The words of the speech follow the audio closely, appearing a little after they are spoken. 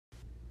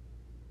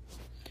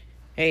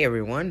Hey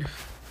everyone,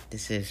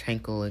 this is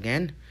Henkel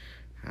again.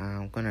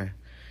 I'm gonna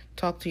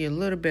talk to you a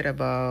little bit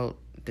about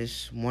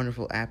this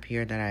wonderful app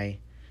here that I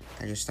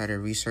just started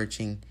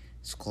researching.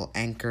 It's called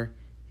Anchor.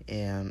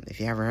 If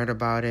you haven't heard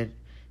about it,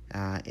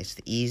 it's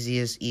the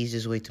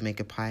easiest way to make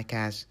a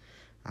podcast.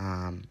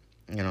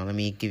 Let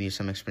me give you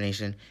some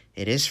explanation.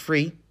 It is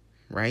free,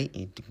 right?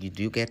 You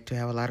do get to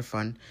have a lot of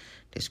fun.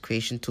 There's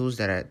creation tools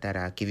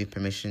that give you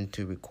permission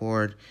to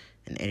record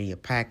and edit your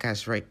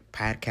podcast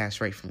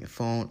right from your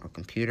phone or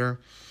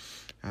computer.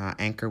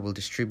 Anchor will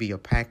distribute your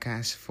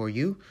podcast for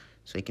you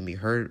so it can be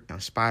heard on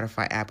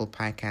Spotify, Apple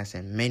Podcasts,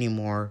 and many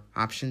more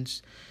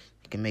options.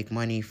 You can make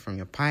money from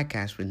your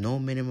podcast with no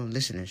minimum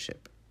listenership.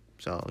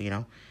 So,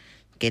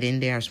 get in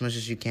there as much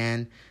as you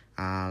can.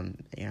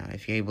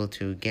 If you're able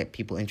to get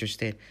people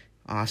interested,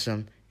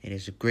 awesome. It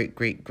is a great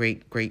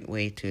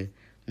way to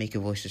make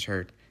your voices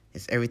heard.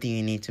 It's everything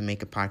you need to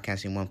make a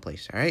podcast in one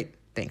place. All right?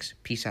 Thanks.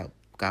 Peace out.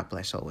 God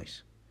bless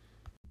always.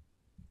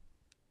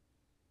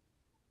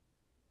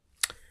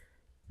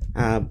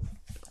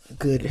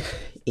 Good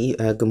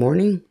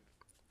morning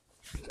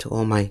to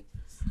all my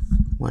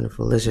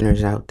wonderful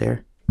listeners out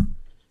there.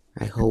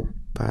 I hope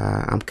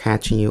I'm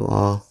catching you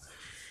all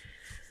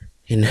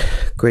in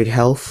great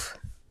health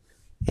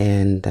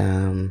and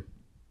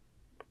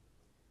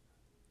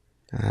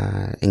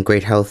in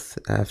great health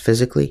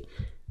physically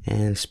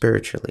and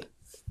spiritually.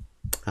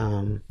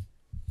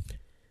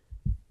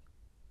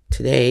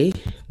 Today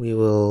we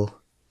will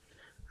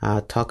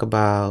talk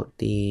about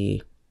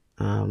the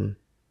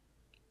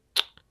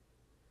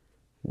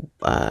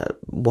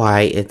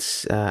why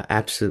it's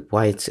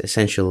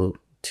essential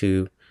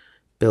to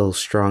build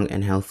strong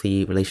and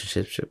healthy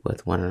relationships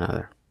with one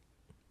another.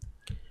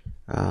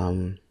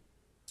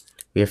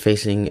 We are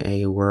facing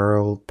a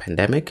world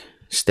pandemic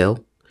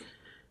still.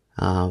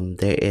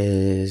 There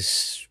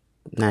is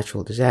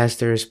natural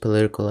disasters,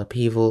 political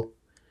upheaval.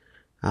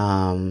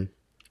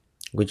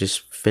 We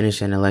just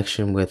finished an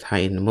election with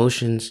heightened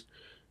emotions,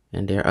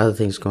 and there are other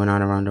things going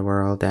on around the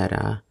world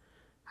that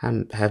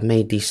have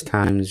made these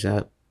times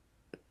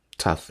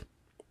tough.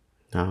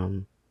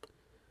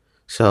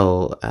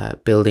 So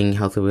building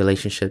healthy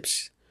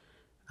relationships,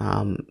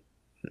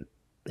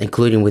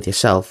 including with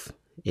yourself,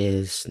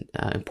 is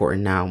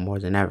important now more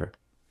than ever.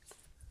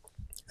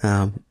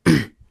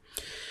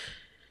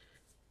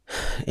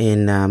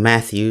 In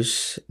Matthew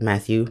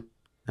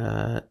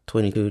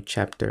 22,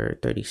 chapter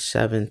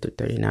 37 to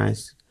 39,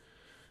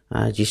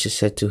 Jesus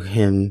said to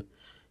him,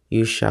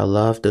 "You shall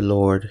love the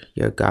Lord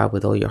your God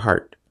with all your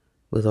heart,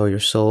 with all your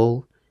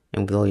soul,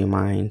 and with all your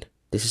mind.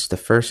 This is the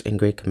first and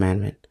great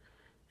commandment.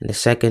 And the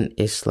second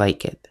is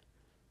like it.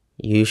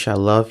 You shall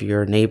love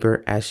your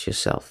neighbor as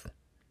yourself."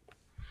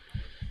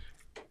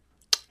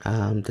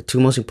 The two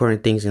most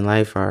important things in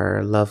life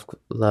are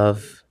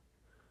love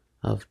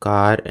of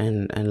God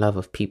and love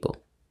of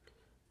people.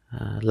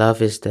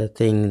 Love is the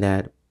thing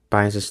that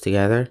binds us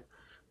together,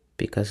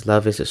 because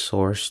love is a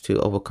source to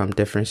overcome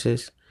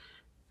differences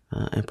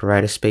and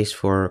provide a space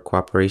for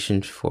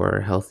cooperation for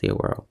a healthier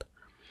world.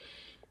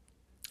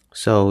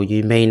 So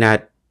you may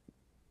not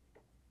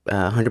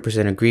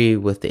 100% agree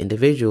with the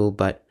individual,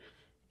 but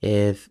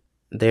if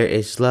there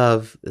is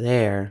love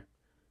there,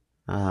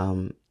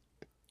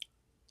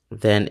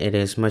 then it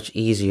is much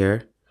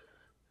easier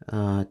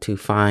to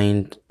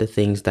find the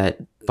things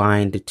that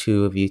bind the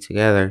two of you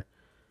together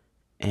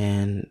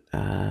and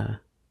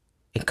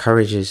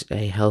encourages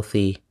a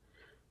healthy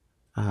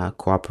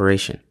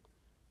cooperation.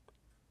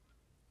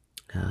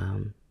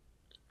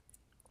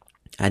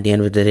 At the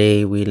end of the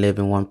day, we live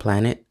in one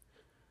planet.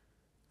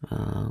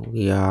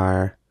 We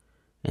are,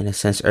 in a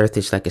sense, Earth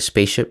is like a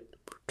spaceship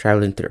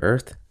traveling through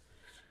Earth.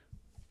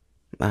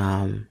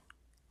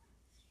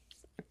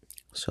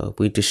 So if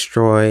we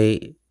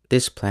destroy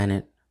this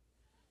planet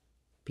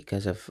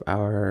because of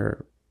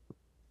our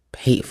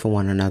hate for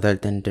one another,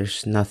 then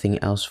there's nothing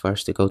else for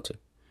us to go to.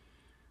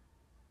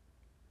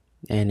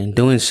 And in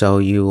doing so,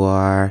 you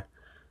are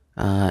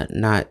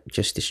not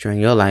just destroying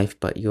your life,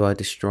 but you are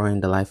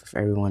destroying the life of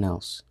everyone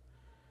else.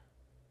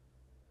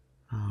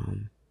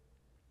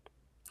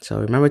 So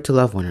remember to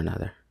love one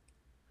another.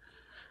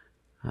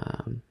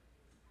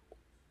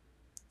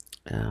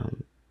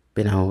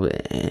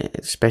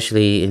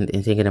 Especially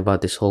in thinking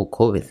about this whole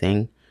COVID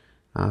thing,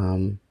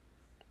 I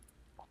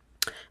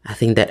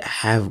think that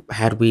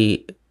had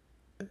we,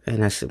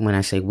 and when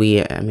I say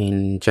we, I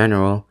mean in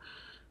general,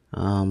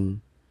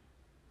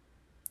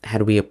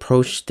 had we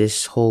approached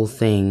this whole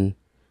thing,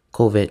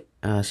 COVID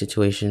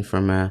situation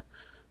from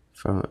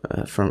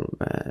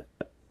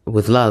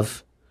with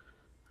love,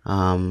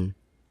 I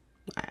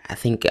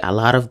think a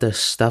lot of the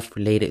stuff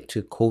related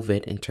to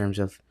COVID in terms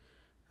of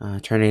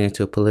turning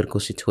into a political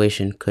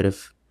situation could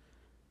have,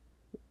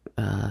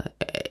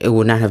 it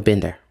would not have been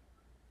there.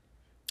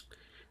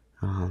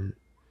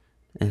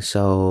 And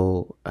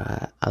so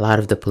a lot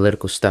of the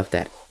political stuff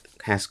that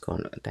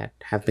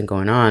have been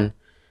going on,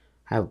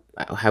 how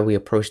we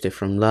approached it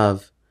from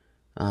love,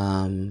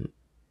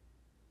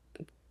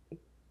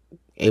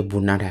 it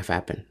would not have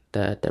happened.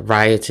 The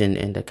riots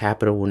in the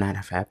Capitol would not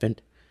have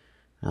happened.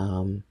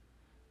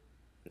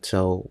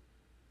 So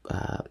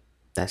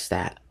that's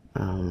that.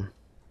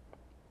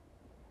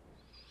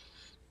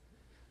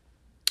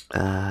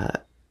 Uh,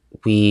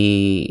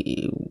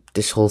 we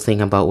this whole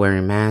thing about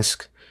wearing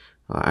mask,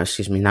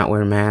 excuse me, not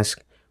wearing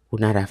mask,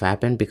 would not have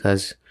happened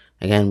because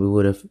again we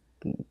would have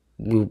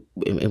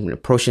in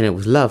approaching it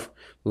with love,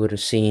 we would have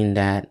seen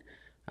that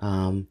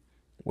um,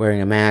 wearing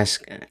a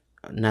mask,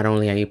 not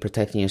only are you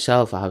protecting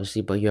yourself,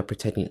 obviously, but you're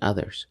protecting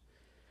others.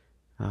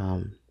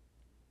 Um,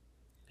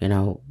 you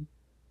know,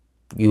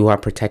 you are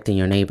protecting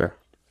your neighbor.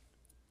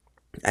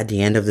 At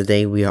the end of the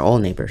day, we are all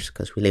neighbors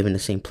because we live in the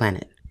same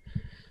planet.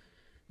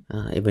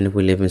 Even if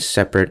we live in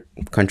separate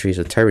countries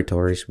or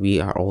territories, we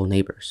are all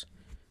neighbors.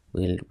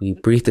 We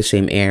breathe the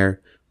same air.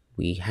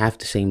 We have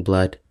the same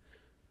blood.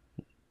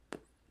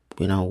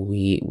 We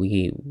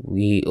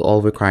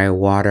all require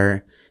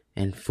water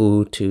and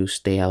food to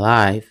stay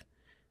alive.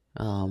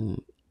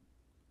 Um,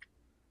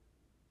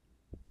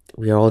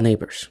 we are all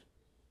neighbors.